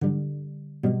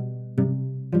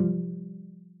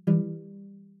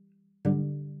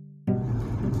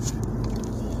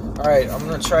Alright, I'm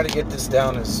going to try to get this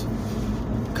down as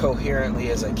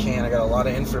coherently as I can. I got a lot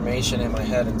of information in my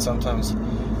head, and sometimes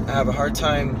I have a hard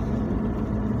time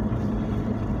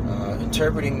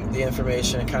interpreting the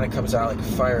information. It kind of comes out like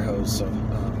a fire hose. So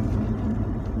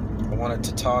I wanted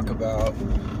to talk about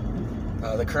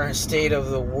the current state of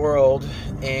the world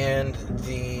and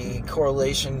the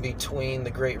correlation between the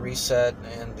Great Reset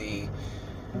and the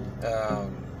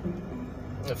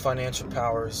financial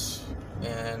powers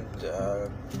and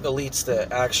elites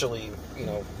that actually,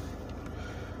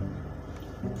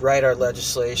 write our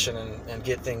legislation and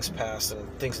get things passed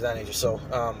and things of that nature. So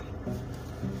I'm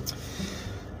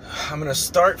going to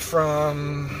start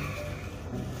from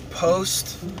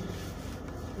post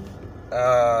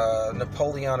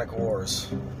Napoleonic Wars.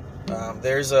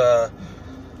 There's a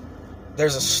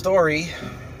story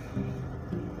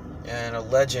and a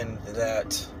legend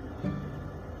that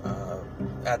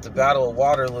at the Battle of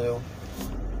Waterloo,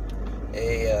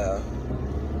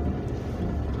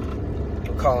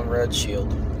 we'll call him Red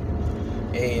Shield,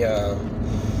 a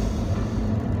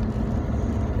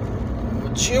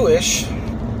Jewish,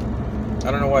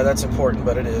 I don't know why that's important,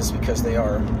 but it is, because they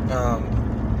are,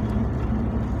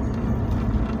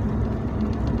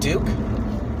 Duke,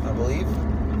 I believe,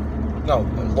 no,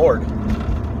 Lord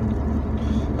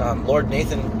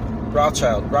Nathan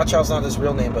Rothschild. Rothschild's not his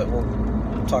real name, but we'll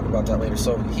talk about that later.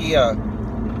 So he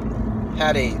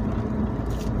had a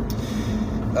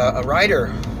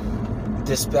rider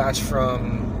dispatched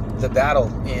from the battle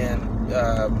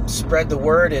and spread the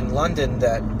word in London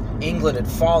that England had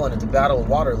fallen at the Battle of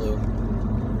Waterloo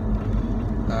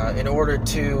in order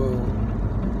to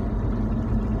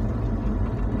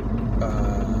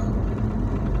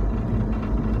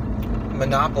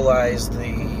monopolize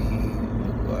the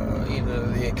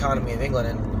economy of England,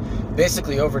 and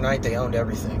basically overnight they owned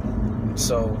everything.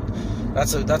 So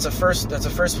that's a first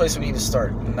place we need to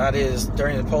start, and that is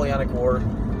during the Napoleonic War.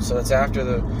 So that's after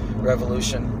the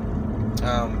Revolution.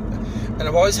 And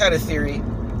I've always had a theory,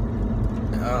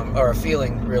 or a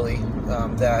feeling really,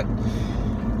 that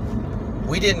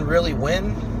we didn't really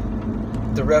win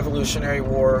the Revolutionary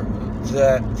War,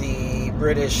 that the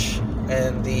British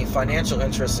and the financial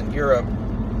interests in Europe,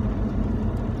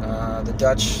 the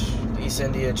Dutch East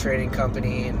India Trading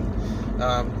Company, and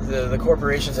the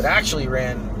corporations that actually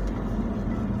ran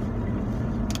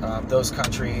those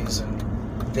countries, and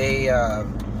they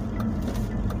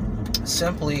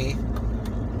simply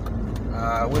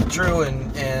withdrew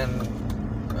and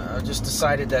just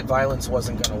decided that violence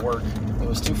wasn't going to work. It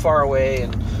was too far away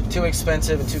and too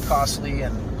expensive and too costly,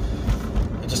 and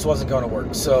it just wasn't going to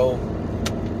work. So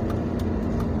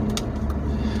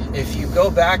if you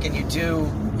go back and you do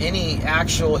any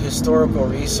actual historical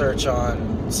research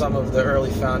on some of the early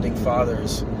founding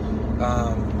fathers,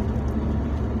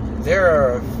 there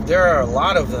are a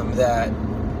lot of them that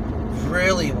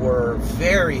really were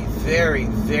very, very,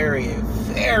 very,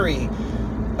 very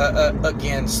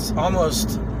against,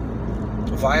 almost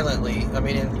violently. I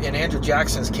mean, in Andrew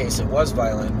Jackson's case, it was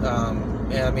violent.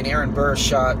 Aaron Burr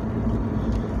shot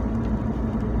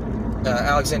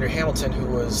Alexander Hamilton, who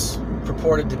was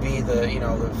purported to be the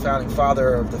founding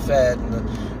father of the Fed and the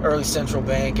early central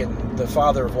bank and the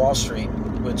father of Wall Street,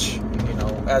 which,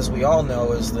 as we all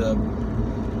know, is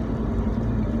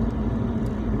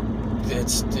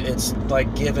it's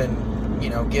like giving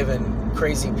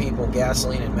crazy people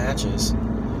gasoline and matches.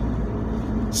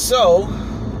 So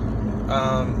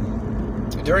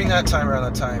during that time,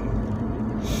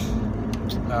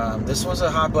 this was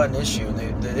a hot button issue,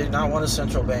 and they did not want a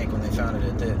central bank when they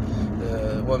founded it.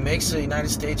 What makes the United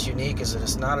States unique is that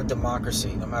it's not a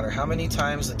democracy. No matter how many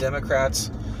times the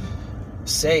Democrats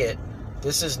say it,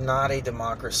 this is not a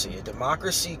democracy. A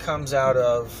democracy comes out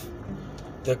of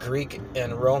the Greek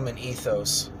and Roman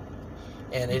ethos,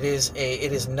 and it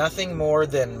is nothing more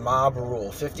than mob rule.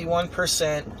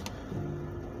 51%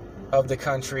 of the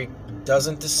country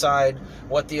doesn't decide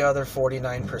what the other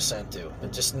 49% do.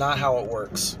 It's just not how it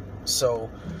works. So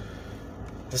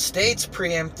the states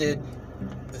preempted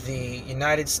the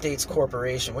United States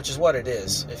corporation, which is what it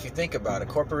is. If you think about it,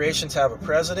 corporations have a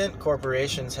president,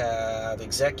 corporations have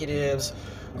executives,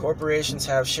 corporations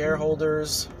have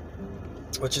shareholders,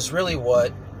 which is really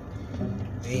what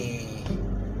the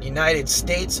United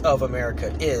States of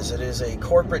America is. It is a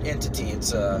corporate entity.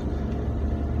 It's a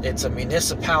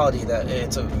municipality.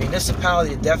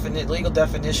 Legal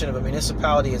definition of a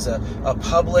municipality is a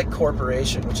public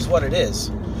corporation, which is what it is.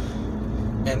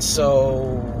 And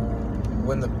so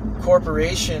when the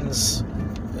corporations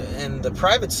in the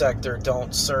private sector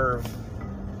don't serve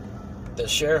the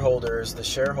shareholders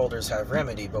have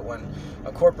remedy. But when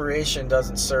a corporation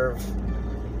doesn't serve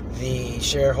the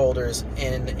shareholders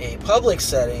in a public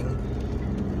setting,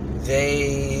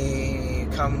 they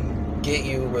come get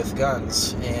you with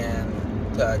guns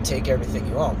and take everything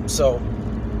you own. So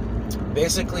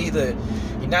basically, the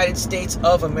United States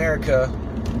of America,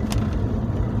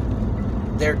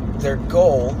 their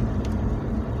goal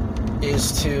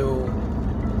is to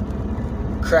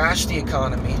crash the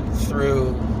economy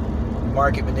through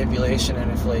market manipulation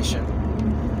and inflation.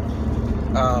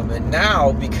 And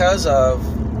now, because of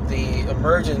the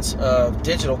emergence of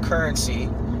digital currency,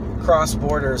 cross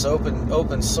borders,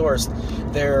 open source,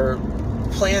 their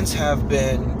plans have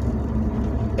been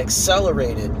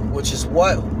accelerated, which is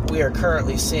what we are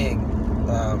currently seeing.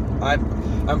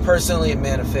 I'm personally a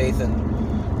man of faith, and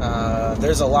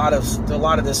there's a lot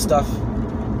of this stuff,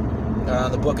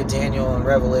 the Book of Daniel and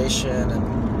Revelation,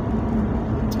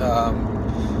 and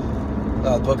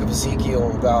the Book of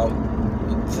Ezekiel, about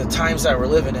the times that we're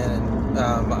living in. And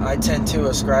I tend to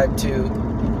ascribe to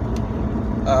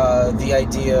the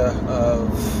idea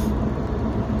of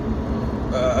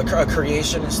a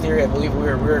creationist theory. I believe we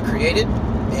were created,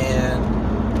 and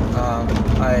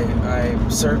I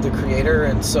serve the Creator,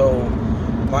 and so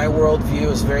my worldview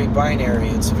is very binary.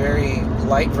 It's very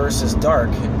light versus dark.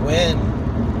 And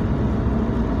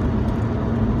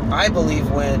I believe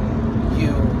when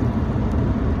you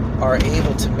are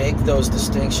able to make those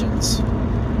distinctions,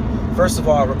 first of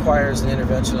all, it requires an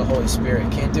intervention of the Holy Spirit. You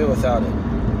can't do it without it.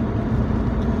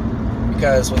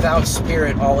 Because without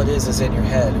Spirit, all it is in your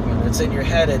head. When it's in your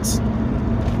head, it's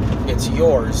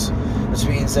yours, which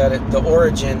means that the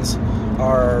origins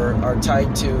are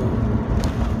tied to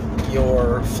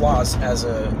your flaws as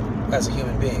a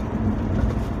human being.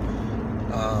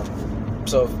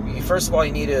 So first of all,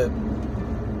 you need a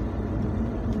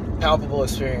palpable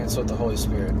experience with the Holy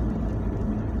Spirit,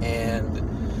 and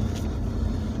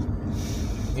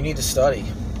you need to study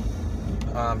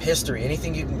history,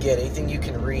 anything you can get, anything you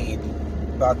can read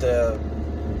about the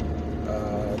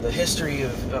history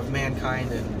of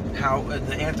mankind and how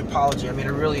the anthropology. I mean, I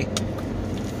really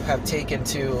have taken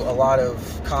to a lot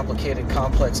of complicated,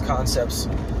 complex concepts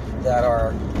that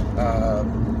are,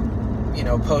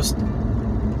 post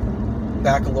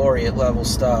baccalaureate level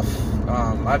stuff.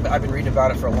 I've been reading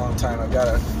about it for a long time. I've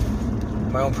got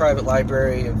my own private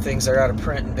library of things that are out of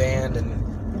print and banned, and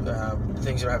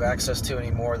things you don't have access to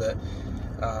anymore. That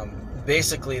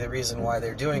basically the reason why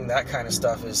they're doing that kind of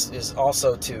stuff is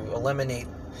also to eliminate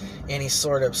any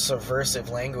sort of subversive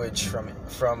language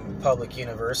from public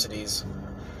universities.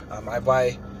 I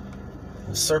buy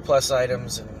surplus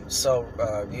items and sell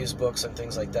used books and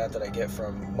things like that I get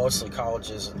from mostly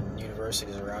colleges and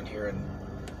universities around here, and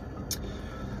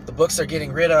the books they're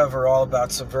getting rid of are all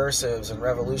about subversives and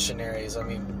revolutionaries. I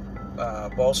mean,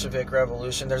 Bolshevik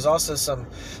revolution. There's also some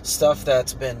stuff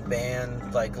that's been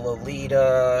banned, like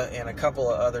Lolita and a couple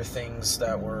of other things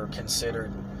that were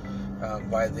considered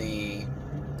by the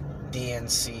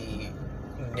DNC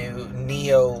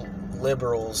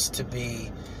neo-liberals to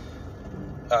be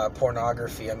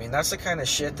pornography. I mean, that's the kind of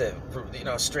shit that,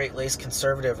 straight-laced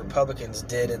conservative Republicans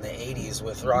did in the 80s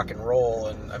with rock and roll.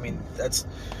 And I mean, that's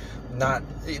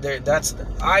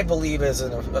I believe is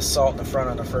an assault in the front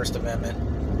on the First Amendment,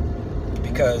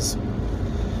 because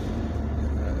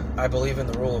I believe in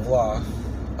the rule of law.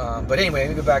 But anyway, let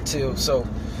me go back to,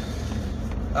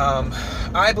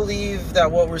 I believe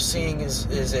that what we're seeing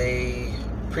is a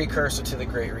precursor to the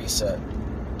Great Reset.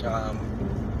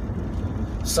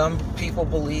 Some people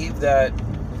believe that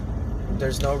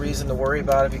there's no reason to worry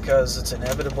about it because it's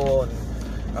inevitable, and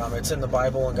it's in the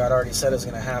Bible and God already said it's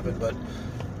going to happen. But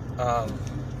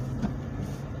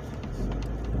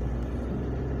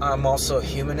I'm also a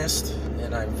humanist,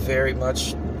 and I very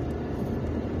much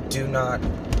do not,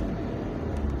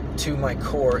 to my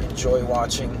core, enjoy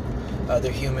watching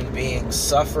other human beings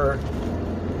suffer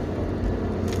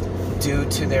due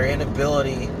to their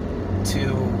inability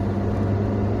to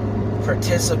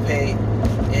participate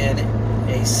in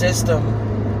a system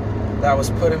that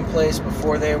was put in place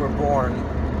before they were born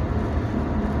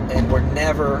and were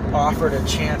never offered a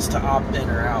chance to opt in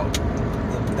or out.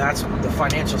 That's the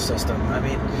financial system. I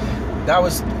mean, that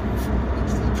was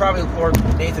probably Lord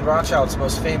Nathan Rothschild's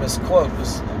most famous quote.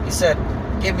 He said,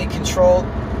 "Give me control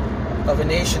of a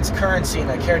nation's currency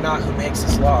and I care not who makes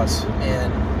its laws."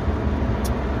 And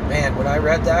man, when I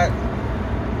read that,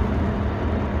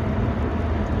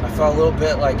 I felt a little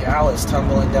bit like Alice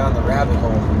tumbling down the rabbit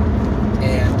hole.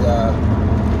 And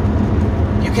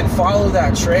you can follow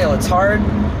that trail. It's hard.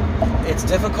 It's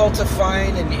difficult to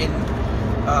find in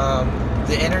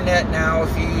the internet now.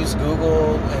 If you use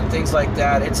Google and things like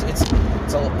that, it's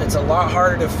a lot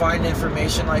harder to find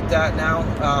information like that now.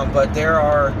 But there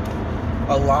are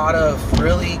a lot of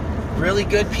really, really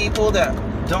good people that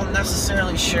don't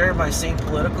necessarily share my same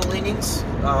political leanings,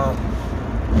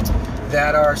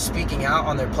 that are speaking out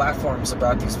on their platforms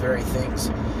about these very things.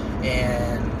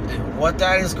 And what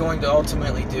that is going to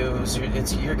ultimately do is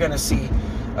you're going to see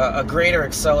a greater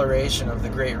acceleration of the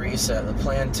Great Reset, the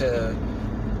plan to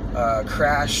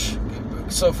crash.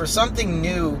 So for something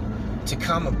new to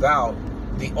come about,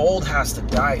 the old has to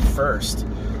die first.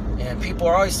 And people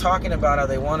are always talking about how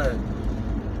they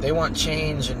want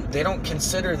change, and they don't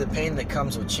consider the pain that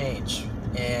comes with change.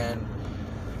 And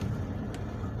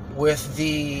with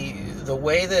the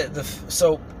way that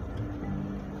so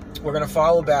we're going to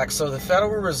follow back. So the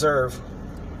Federal Reserve,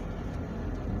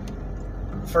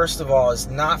 first of all, is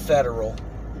not federal.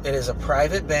 It is a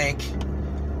private bank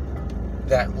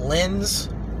that lends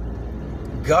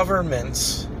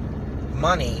governments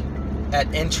money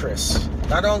at interest.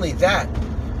 Not only that,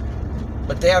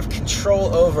 but they have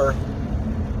control over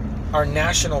our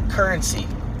national currency.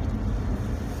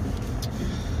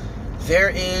 There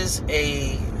is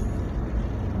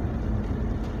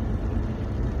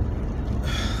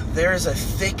a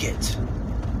thicket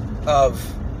of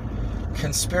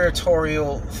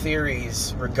conspiratorial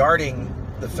theories regarding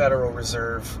the Federal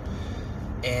Reserve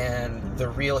and the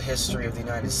real history of the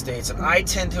United States. And I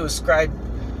tend to ascribe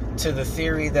to the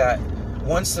theory that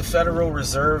once the Federal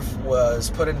Reserve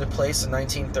was put into place in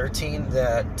 1913,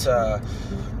 that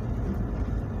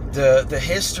the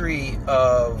history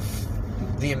of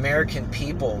the American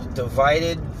people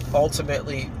divided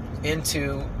ultimately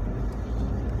into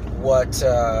what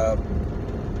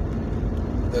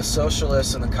the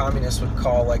socialists and the communists would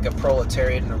call like a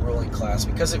proletariat and a ruling class,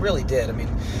 because it really did. I mean,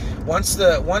 once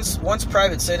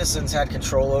private citizens had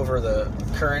control over the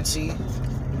currency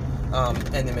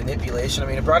and the manipulation, I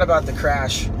mean, it brought about the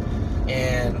crash.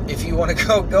 And if you want to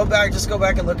go back, just go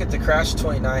back and look at the crash of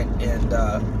 29 and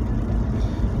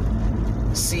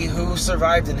see who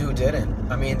survived and who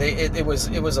didn't. I mean, it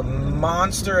was a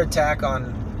monster attack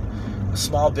on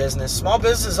small business. Small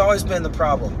business has always been the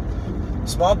problem.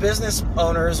 Small business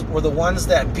owners were the ones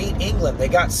that beat England. They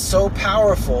got so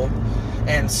powerful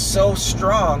and so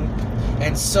strong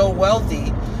and so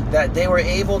wealthy that they were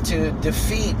able to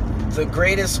defeat the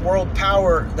greatest world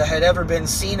power that had ever been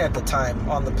seen at the time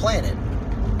on the planet,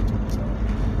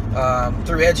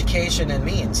 through education and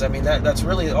means. I mean, that's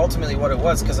really ultimately what it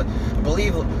was, because I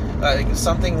believe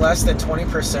something less than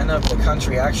 20% of the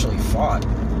country actually fought.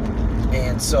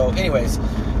 And so, anyways,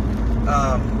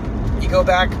 you go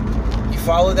back, you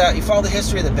follow the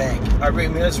history of the bank. I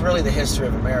mean, it's really the history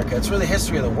of America. It's really the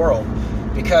history of the world,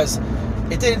 because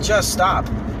it didn't just stop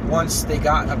once they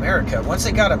got America. Once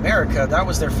they got America, that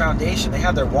was their foundation. They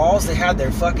had their walls, they had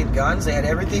their fucking guns, they had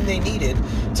everything they needed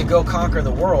to go conquer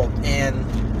the world. And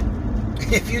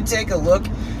if you take a look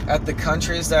at the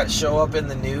countries that show up in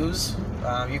the news,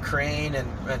 Ukraine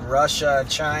and Russia,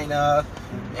 China,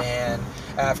 and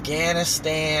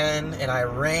Afghanistan, and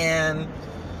Iran,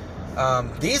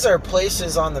 these are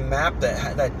places on the map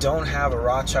that don't have a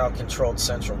Rothschild-controlled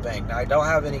central bank. Now, I don't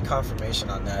have any confirmation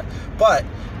on that, but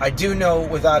I do know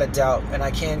without a doubt, and I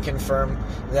can confirm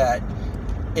that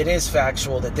it is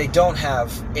factual, that they don't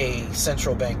have a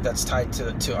central bank that's tied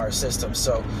to our system.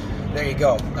 So there you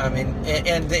go. I mean,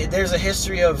 and there's a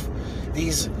history of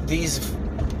these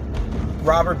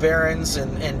robber barons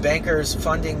and bankers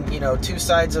funding, two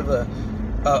sides of a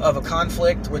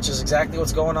conflict, which is exactly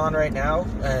what's going on right now.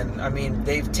 And I mean,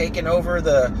 they've taken over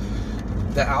the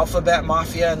alphabet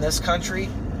mafia in this country.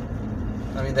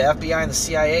 I mean, the FBI and the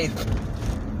CIA,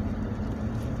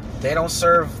 they don't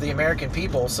serve the American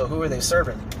people, so who are they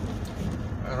serving?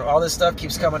 All this stuff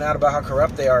keeps coming out about how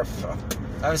corrupt they are. I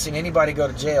haven't seen anybody go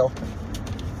to jail.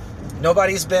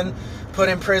 Nobody's been put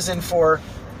in prison for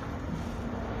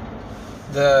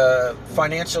the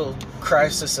financial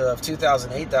crisis of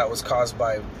 2008 that was caused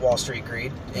by Wall Street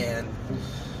greed, and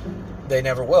they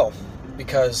never will,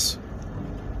 because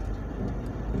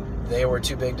they were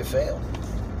too big to fail.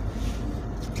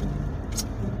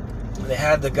 They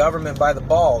had the government by the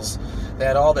balls. They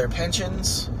had all their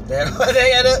pensions. They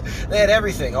had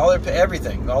everything, all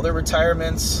their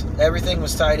retirements. Everything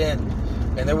was tied in,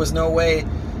 and there was no way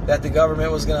that the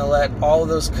government was going to let all of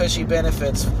those cushy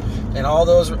benefits and all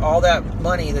that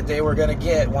money that they were going to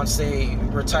get once they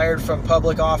retired from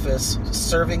public office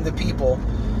serving the people.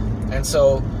 And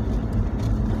so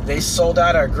they sold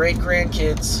out our great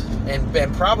grandkids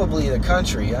and probably the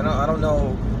country. I don't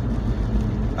know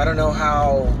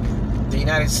how the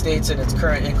United States in its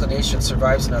current inclination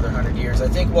survives another 100 years. I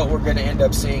think what we're going to end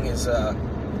up seeing is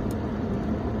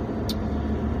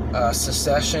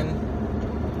secession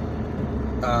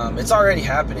It's already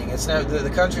happening. It's now, the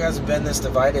country hasn't been this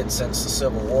divided since the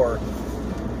Civil War,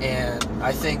 and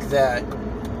I think that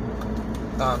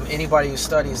anybody who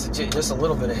studies just a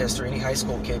little bit of history, any high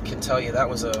school kid can tell you that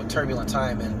was a turbulent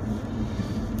time, and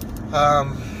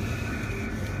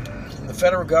the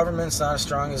federal government's not as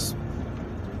strong as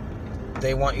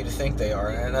they want you to think they are,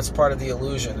 and that's part of the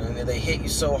illusion. And they hit you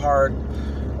so hard,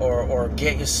 or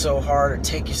get you so hard, or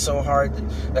take you so hard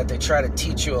that they try to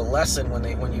teach you a lesson.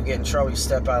 When you get in trouble, you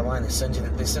step out of line. They send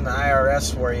the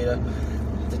IRS for you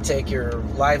to take your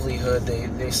livelihood.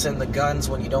 They send the guns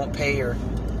when you don't pay your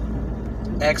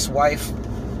ex-wife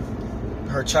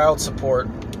her child support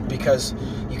because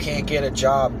you can't get a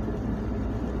job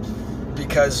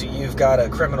because you've got a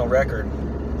criminal record.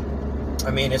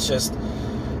 I mean, it's just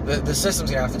the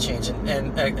system's gonna have to change,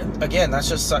 and again, that's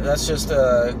just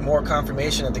more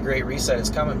confirmation that the Great Reset is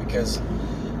coming, because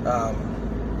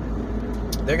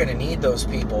they're gonna need those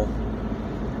people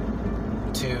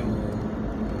to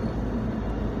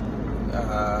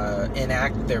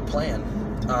enact their plan.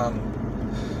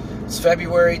 It's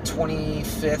February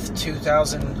 25th,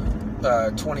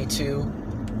 2022,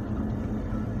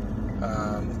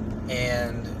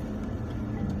 and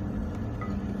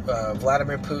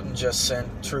Vladimir Putin just sent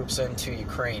troops into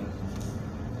Ukraine.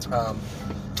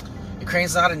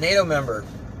 Ukraine's not a NATO member,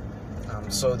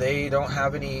 so they don't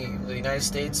have the United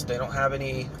States, they don't have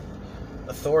any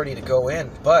authority to go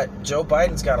in. But Joe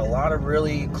Biden's got a lot of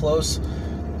really close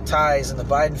ties, and the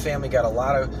Biden family got a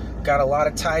lot of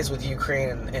ties with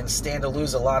Ukraine, and stand to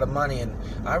lose a lot of money. And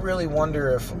I really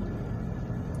wonder if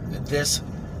this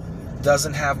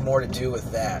doesn't have more to do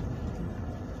with that.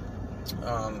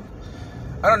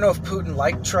 I don't know if Putin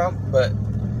liked Trump, but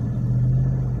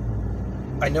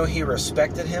I know he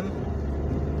respected him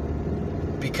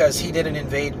because he didn't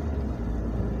invade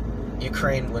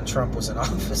Ukraine when Trump was in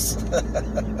office.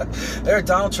 There's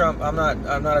Donald Trump. I'm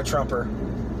not a Trumper.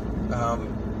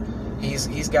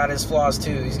 He's got his flaws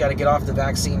too. He's got to get off the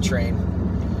vaccine train.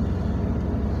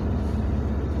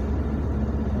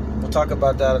 We'll talk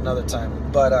about that another time.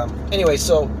 But anyway,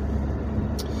 so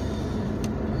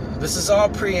this is all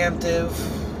preemptive,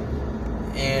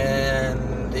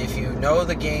 and if you know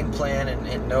the game plan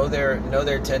and know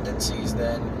their tendencies,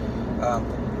 then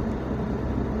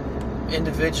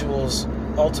individuals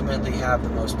ultimately have the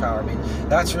most power. I mean,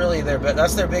 that's really their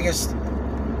biggest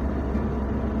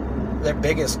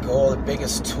goal, their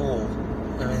biggest tool.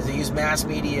 I mean, they use mass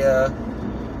media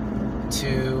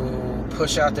to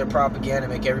push out their propaganda,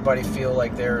 make everybody feel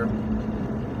like their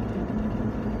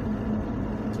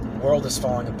world is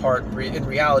falling apart. In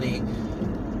reality,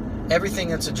 everything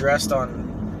that's addressed on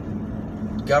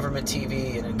government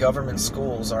TV and in government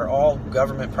schools are all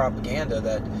government propaganda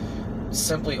that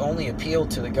simply only appeal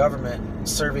to the government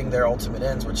serving their ultimate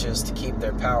ends, which is to keep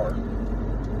their power.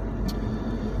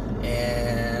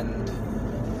 And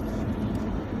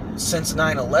since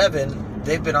 9/11,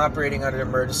 they've been operating under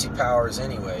emergency powers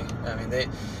anyway. I mean,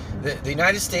 the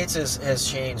United States has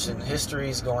changed, and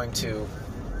history is going to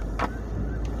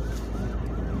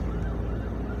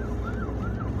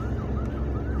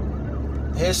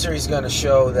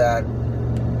show that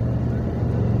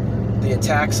the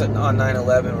attacks on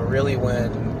 9/11 were really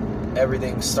when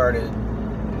everything started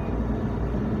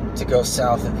to go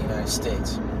south in the United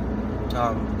States.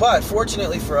 But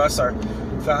fortunately for us, our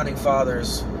founding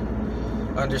fathers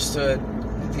understood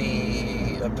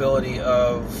the ability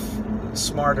of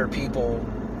smarter people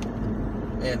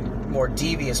and more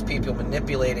devious people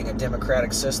manipulating a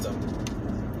democratic system.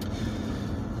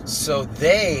 So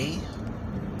they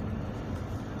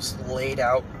laid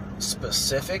out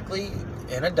specifically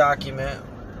in a document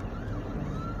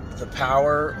the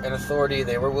power and authority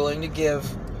they were willing to give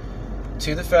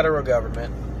to the federal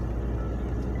government,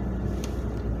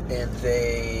 and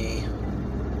they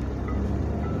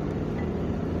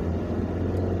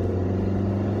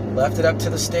left it up to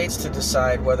the states to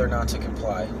decide whether or not to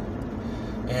comply.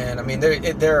 And I mean,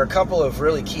 there are a couple of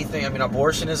really key things. I mean,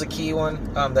 abortion is a key one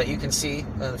that you can see.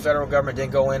 The federal government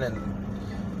didn't go in and,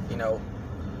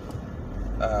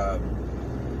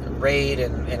 raid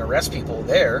and arrest people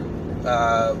there.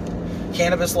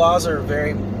 Cannabis laws are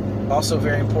also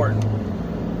very important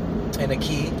and a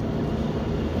key.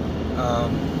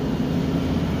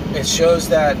 It shows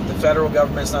that the federal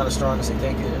government's not as strong as they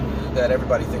think that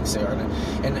everybody thinks they are.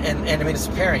 And I mean, it's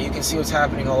apparent. You can see what's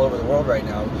happening all over the world right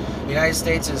now. The United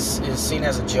States is seen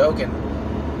as a joke, and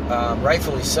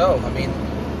rightfully so. I mean,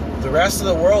 the rest of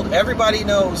the world, everybody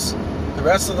knows, the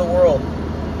rest of the world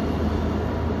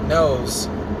knows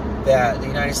that the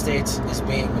United States is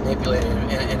being manipulated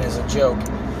and is a joke,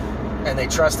 and they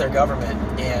trust their government,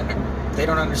 and they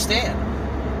don't understand.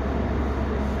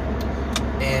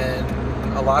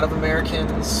 And a lot of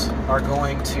Americans are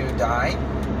going to die.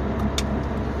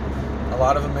 A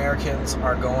lot of Americans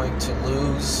are going to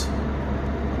lose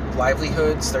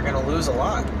livelihoods. They're going to lose a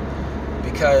lot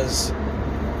because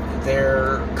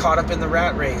they're caught up in the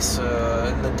rat race,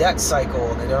 in the debt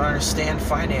cycle, and they don't understand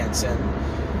finance and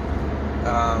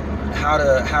how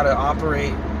to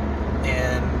operate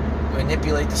and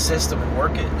manipulate the system and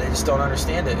work it. They just don't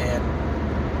understand it. And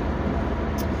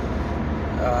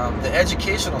the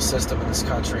educational system in this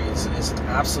country is an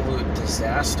absolute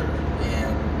disaster.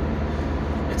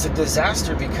 And it's a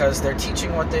disaster because they're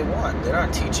teaching what they want. They're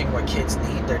not teaching what kids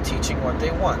need. They're teaching what they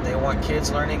want. They want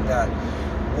kids learning that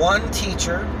one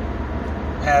teacher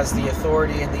has the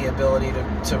authority and the ability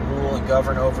to rule and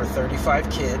govern over 35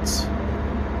 kids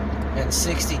and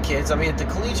 60 kids. I mean, at the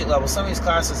collegiate level, some of these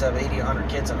classes have 80, 100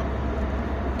 kids in them.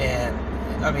 And,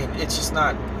 I mean, it's just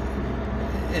not,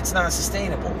 it's not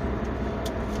sustainable.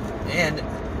 And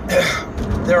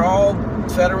they're all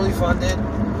federally funded,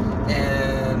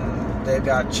 and they've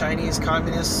got Chinese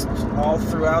communists all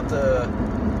throughout the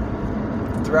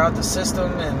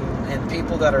system, and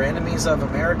people that are enemies of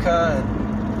America.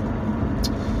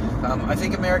 And I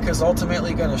think America is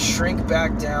ultimately going to shrink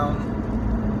back down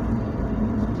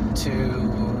to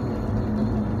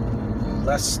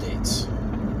less states.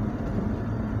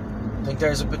 I think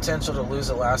there's a potential to lose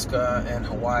Alaska and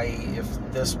Hawaii if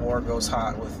this war goes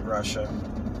hot with Russia.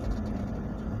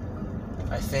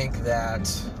 I think that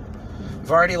we've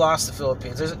already lost the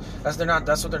Philippines. That's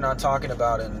what they're not talking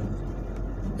about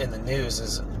in the news,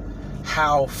 is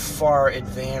how far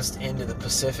advanced into the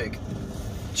Pacific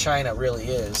China really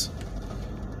is.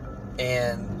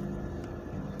 And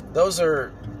those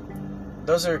are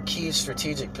key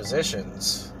strategic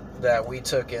positions that we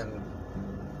took in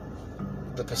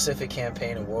the Pacific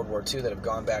Campaign in World War II that have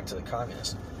gone back to the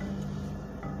communists.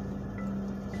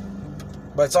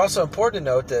 But it's also important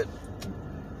to note that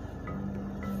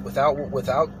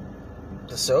without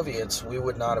the Soviets, we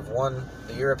would not have won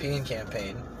the European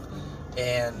campaign,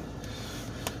 and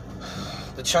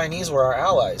the Chinese were our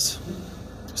allies.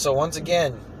 So once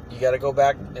again, you got to go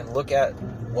back and look at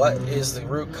what is the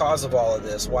root cause of all of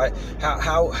this. Why?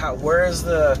 Where is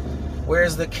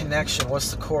the connection?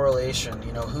 What's the correlation?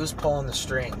 You know, who's pulling the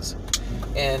strings?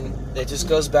 And it just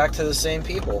goes back to the same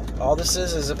people. All this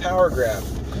is a power grab.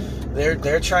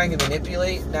 They're trying to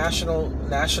manipulate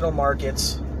national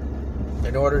markets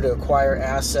in order to acquire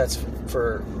assets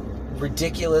for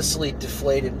ridiculously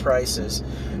deflated prices,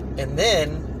 and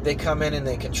then they come in and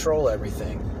they control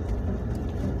everything.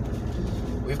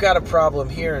 We've got a problem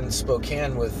here in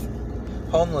Spokane with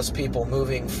homeless people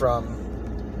moving from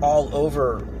all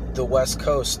over the West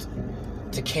Coast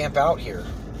to camp out here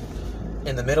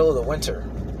in the middle of the winter,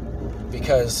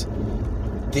 because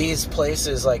these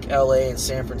places like LA and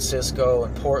San Francisco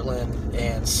and Portland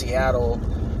and Seattle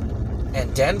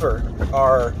and Denver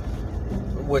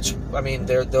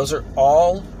those are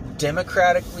all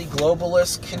democratically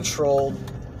globalist controlled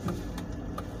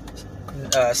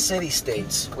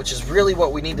city-states, which is really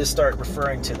what we need to start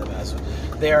referring to them as.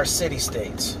 They are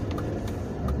city-states.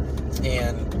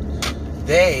 And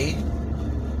they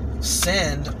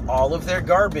send all of their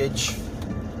garbage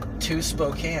to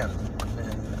Spokane.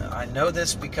 And I know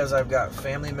this because I've got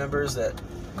family members that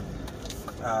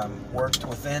worked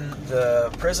within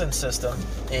the prison system,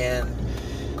 and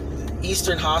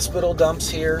Eastern Hospital dumps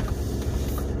here.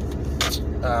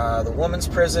 The women's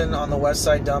prison on the west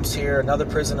side dumps here. Another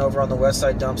prison over on the west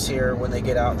side dumps here. When they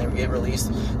get out and they get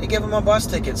released, they give them a bus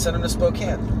ticket, send them to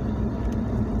Spokane.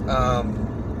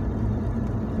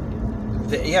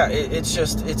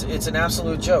 It's an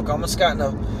absolute joke. I almost got in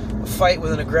a fight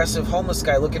with an aggressive homeless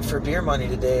guy looking for beer money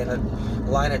today in a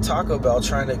line at Taco Bell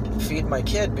trying to feed my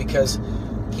kid, because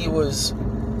he was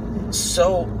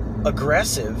so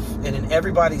aggressive and in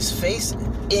everybody's face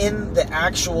in the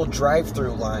actual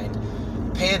drive-through line,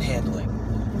 panhandling.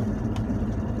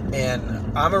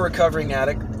 And I'm a recovering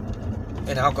addict,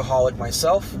 an alcoholic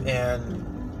myself, and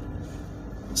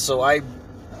so I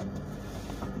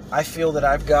feel that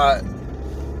I've got,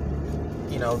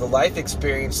 you know, the life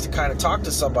experience to kind of talk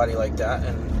to somebody like that,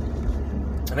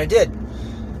 and I did.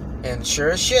 And sure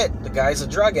as shit, the guy's a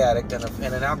drug addict and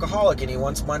an alcoholic, and he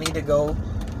wants money to go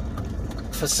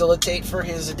facilitate for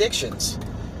his addictions.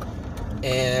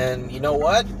 And you know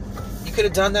what? You could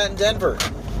have done that in Denver.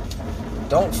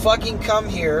 Don't fucking come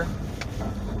here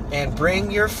and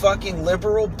bring your fucking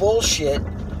liberal bullshit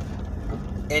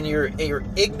and your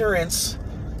ignorance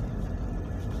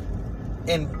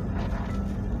and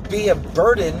be a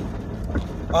burden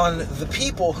on the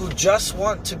people who just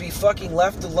want to be fucking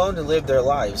left alone to live their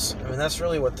lives. I mean, that's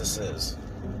really what this is.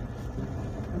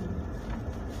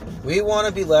 We want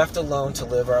to be left alone to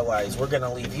live our lives. We're going to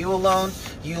leave you alone.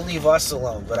 You leave us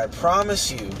alone. But I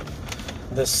promise you,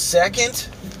 the second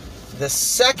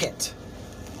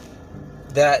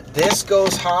that this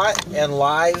goes hot and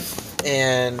live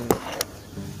and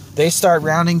they start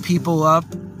rounding people up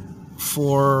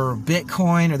for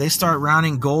Bitcoin, or they start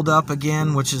rounding gold up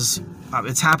again, which is,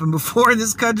 it's happened before in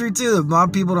this country too. A lot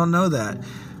of people don't know that.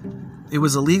 It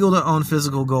was illegal to own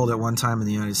physical gold at one time in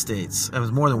the United States. It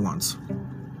was more than once.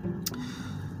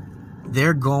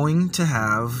 They're going to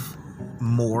have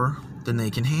more than they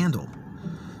can handle.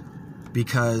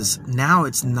 Because now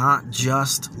it's not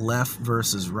just left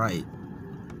versus right.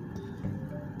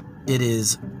 It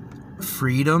is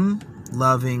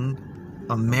freedom-loving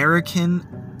American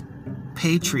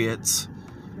patriots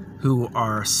who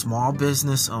are small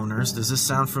business owners. Does this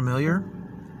sound familiar?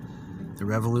 The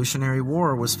Revolutionary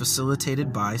War was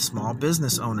facilitated by small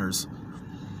business owners.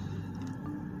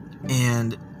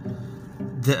 And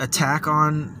the attack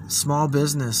on small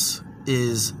business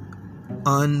is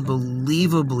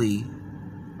unbelievably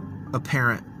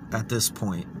apparent at this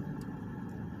point.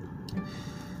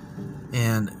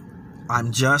 And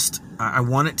I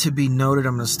want it to be noted.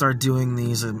 I'm going to start doing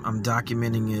these. I'm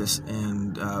documenting this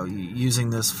and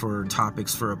using this for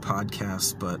topics for a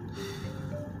podcast. But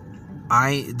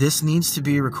this needs to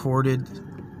be recorded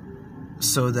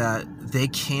so that they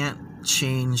can't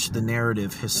change the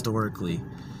narrative historically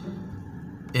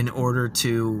in order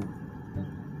to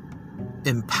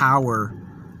empower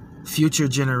future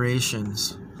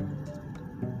generations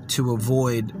to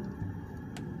avoid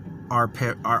our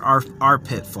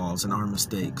pitfalls and our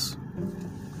mistakes.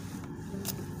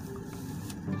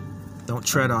 Don't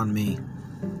tread on me.